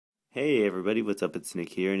Hey everybody, what's up? It's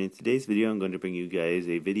Nick here, and in today's video I'm going to bring you guys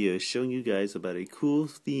a video showing you guys about a cool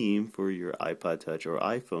theme for your iPod Touch or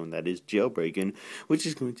iPhone that is jailbreaking, which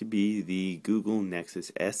is going to be the Google Nexus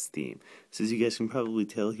S theme. So as you guys can probably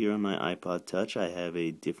tell here on my iPod Touch, I have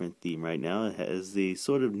a different theme right now. It has a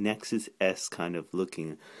sort of Nexus S kind of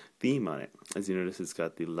looking theme on it. As you notice, it's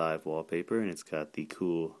got the live wallpaper and it's got the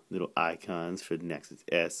cool little icons for the Nexus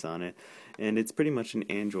S on it, and it's pretty much an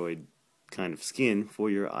Android kind of skin for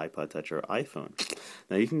your iPod Touch or iPhone.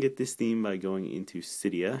 Now you can get this theme by going into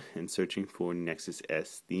Cydia and searching for Nexus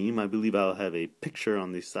S theme. I believe I'll have a picture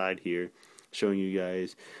on the side here showing you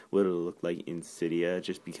guys what it'll look like in Cydia,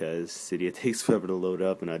 just because Cydia takes forever to load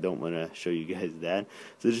up and I don't want to show you guys that.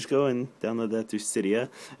 So just go and download that through Cydia,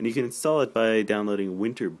 and you can install it by downloading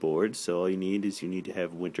Winterboard. So all you need is to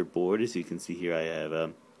have Winterboard. As you can see here, I have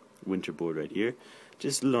a Winterboard right here.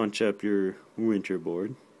 Just launch up your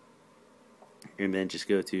Winterboard, and then just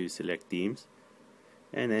go to select themes,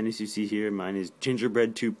 and then as you see here, mine is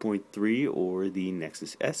Gingerbread 2.3 or the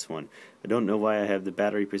Nexus S one. I don't know why I have the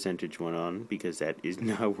battery percentage one on, because that is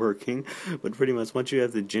not working, but pretty much once you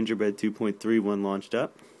have the Gingerbread 2.3 one launched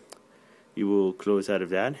up, you will close out of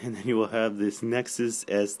that, and then you will have this Nexus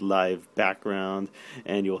S live background,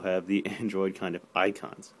 and you'll have the Android kind of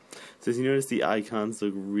icons. So as you notice, the icons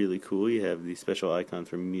look really cool. You have the special icons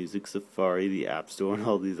for Music, Safari, the App Store, and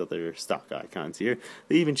all these other stock icons here.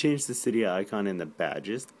 They even changed the Cydia icon and the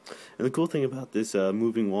badges. And the cool thing about this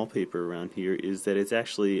moving wallpaper around here is that it's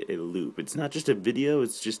actually a loop. It's not just a video,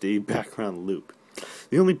 it's just a background loop.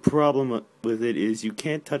 The only problem with it is you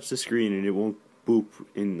can't touch the screen and it won't boop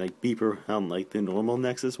and beep around like the normal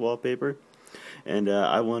Nexus wallpaper. And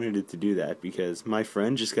I wanted it to do that because my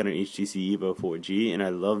friend just got an HTC Evo 4G and I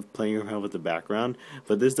love playing around with the background,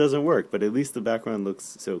 but this doesn't work, but at least the background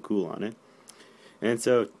looks so cool on it. And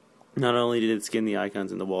so not only did it skin the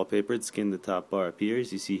icons in the wallpaper, it skinned the top bar up here.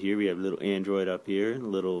 As you see here, we have a little Android up here, a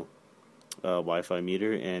little Wi-Fi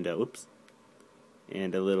meter, and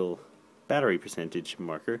and a little battery percentage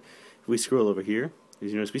marker. If we scroll over here,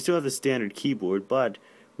 as you notice, we still have the standard keyboard, but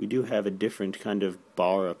we do have a different kind of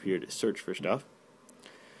bar up here to search for stuff.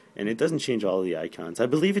 And it doesn't change all the icons. I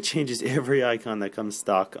believe it changes every icon that comes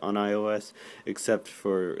stock on iOS except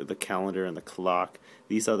for the calendar and the clock.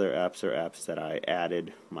 These other apps are apps that I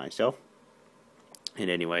added myself. And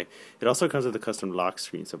anyway, it also comes with a custom lock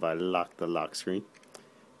screen. So if I lock the lock screen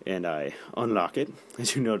and I unlock it,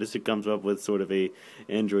 as you notice, it comes up with sort of a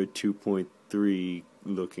Android 2.3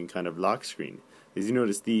 looking kind of lock screen. As you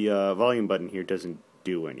notice, the volume button here doesn't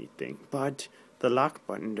do anything, but the lock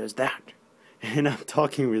button does that. And I'm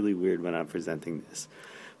talking really weird when I'm presenting this.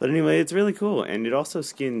 But anyway, it's really cool, and it also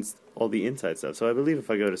skins all the inside stuff. So I believe if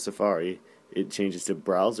I go to Safari, it changes to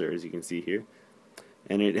browser, as you can see here.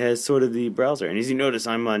 And it has sort of the browser. And as you notice,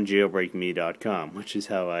 I'm on jailbreakme.com, which is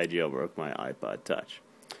how I jailbroke my iPod Touch.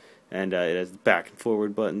 And it has the back and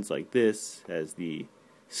forward buttons like this, has the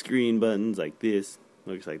screen buttons like this,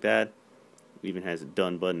 looks like that. It even has a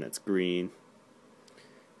done button that's green.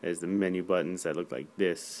 It has the menu buttons that look like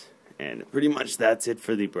this. And pretty much that's it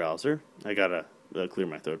for the browser. I gotta clear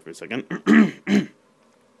my throat for a second.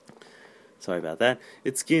 Sorry about that.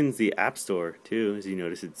 It skins the App Store too. As you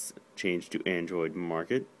notice, it's changed to Android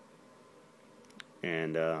Market.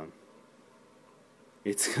 And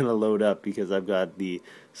it's gonna load up because I've got the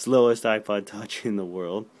slowest iPod Touch in the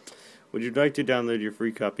world. Would you like to download your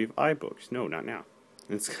free copy of iBooks? No, not now.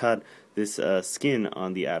 It's got this skin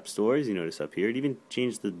on the App Store, as you notice up here. It even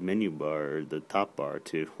changed the menu bar, or the top bar,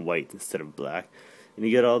 to white instead of black. And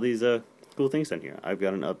you get all these cool things down here. I've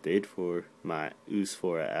got an update for my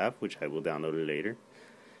Usefora app, which I will download later.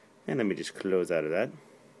 And let me just close out of that.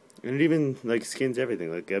 And it even skins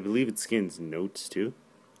everything. I believe it skins notes too.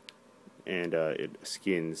 And it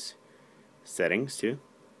skins settings too.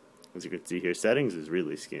 As you can see here, settings is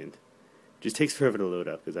really skinned. Just takes forever to load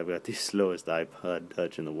up because I've got the slowest iPod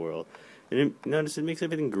Touch in the world. And notice it makes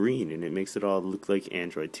everything green, and it makes it all look like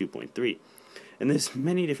Android 2.3. And there's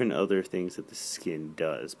many different other things that the skin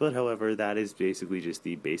does, but however, that is basically just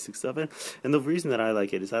the basics of it. And the reason that I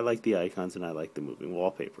like it is I like the icons and I like the moving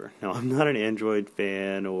wallpaper. Now, I'm not an Android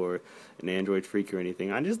fan or an Android freak or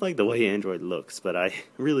anything. I just like the way Android looks, but I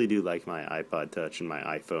really do like my iPod Touch and my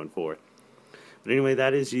iPhone 4. But anyway,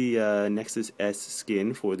 that is the Nexus S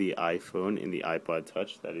skin for the iPhone and the iPod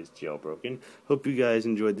Touch that is jailbroken. Hope you guys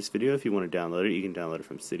enjoyed this video. If you want to download it, you can download it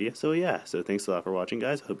from Cydia. So yeah, so thanks a lot for watching,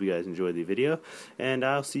 guys. Hope you guys enjoyed the video, and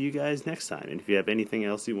I'll see you guys next time. And if you have anything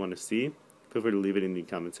else you want to see, feel free to leave it in the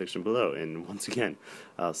comment section below. And once again,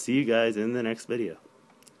 I'll see you guys in the next video.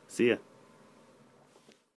 See ya.